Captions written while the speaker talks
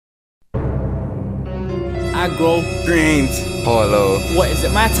Aggro. Greens. Hello. What is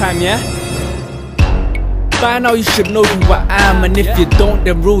it, my time, yeah? By now you should know who I am, and if you don't,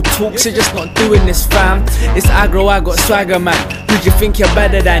 then real talks, you're just not doing this, fam. It's Aggro, I got swagger, man. Who do you think you're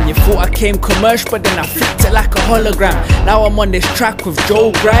better than? You thought I came commercial, but then I flipped it like a hologram. Now I'm on this track with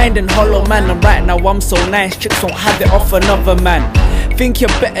Joe Grind and Hollow Man, and right now I'm so nice, chicks won't have it off another man. Think you're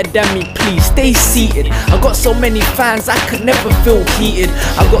better than me, please stay seated. I got so many fans, I could never feel heated.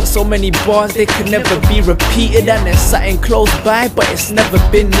 I got so many bars, they could never be repeated. And there's something close by, but it's never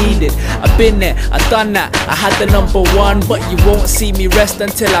been needed. I've been there, I've done that, I had the #1, but you won't see me rest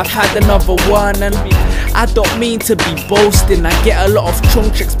until I've had another one. And I don't mean to be boasting, I get a lot of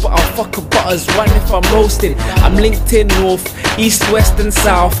chunk chicks, but I'll fuck a butters one if I'm roasting. I'm linked in north, east, west and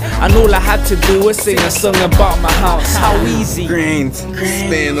south, and all I had to do was sing a song about my house. How easy. Greens.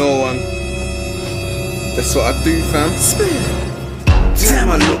 Staying all one. That's what I do, fam. Damn,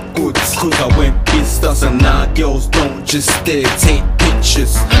 I look good, cause I went business, and now girls don't just stare, take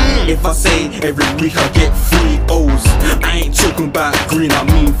pictures. If I say every week I get 3 O's, I ain't talking about green, I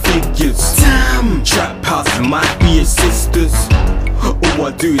mean figures. Damn, trap house might be your sisters. All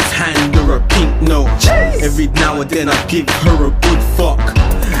I do is hand her a pink note. Every now and then I give her a good fuck,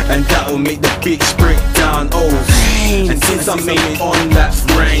 and that'll make the bitch break down. And since I made it on that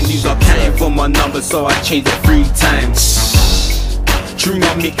grind, these are counting for my number, so I changed it 3 times. During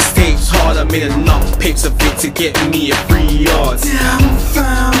my mixtapes hard, I made enough pics of it to get me a 3 yards. Damn,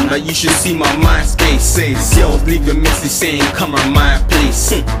 fam. Now you should see my MySpace says, girls leave a message saying come around my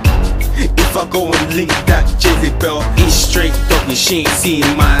place. If I go and link that Jezebel, it's straight doggy, she ain't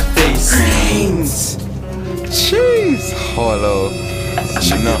seeing my face. Greens. Jeez. Hello.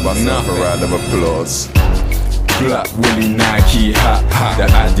 Enough a round of applause. Black Willie Nike hat, the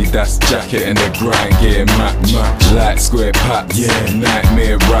Adidas jacket and the grind gear match. Light square paps, yeah,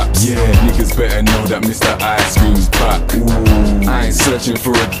 nightmare raps, yeah. Niggas better know that Mr. Ice Cream's back. Ooh. I ain't searching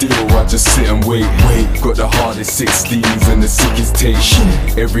for a deal, I just sit and wait. Got the hardest 16s and the sickest taste.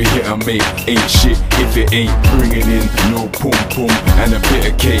 Every hit I make ain't shit if it ain't bringing in no pum pum and a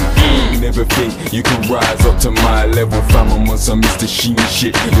bit of cake. Never think you can rise up to my level, fam. I'm on some Mr. Sheen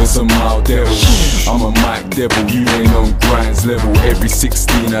shit, you're some mild devil. I'm a mic devil, you ain't on grinds level. Every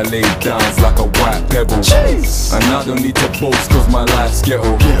 16 I lay downs like a white pebble. And I don't need to boast cause my life's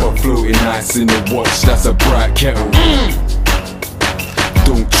ghetto, but floating ice in the watch, that's a bright kettle.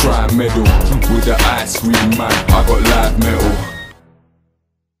 Don't try meddle with the ice cream man, I got live metal.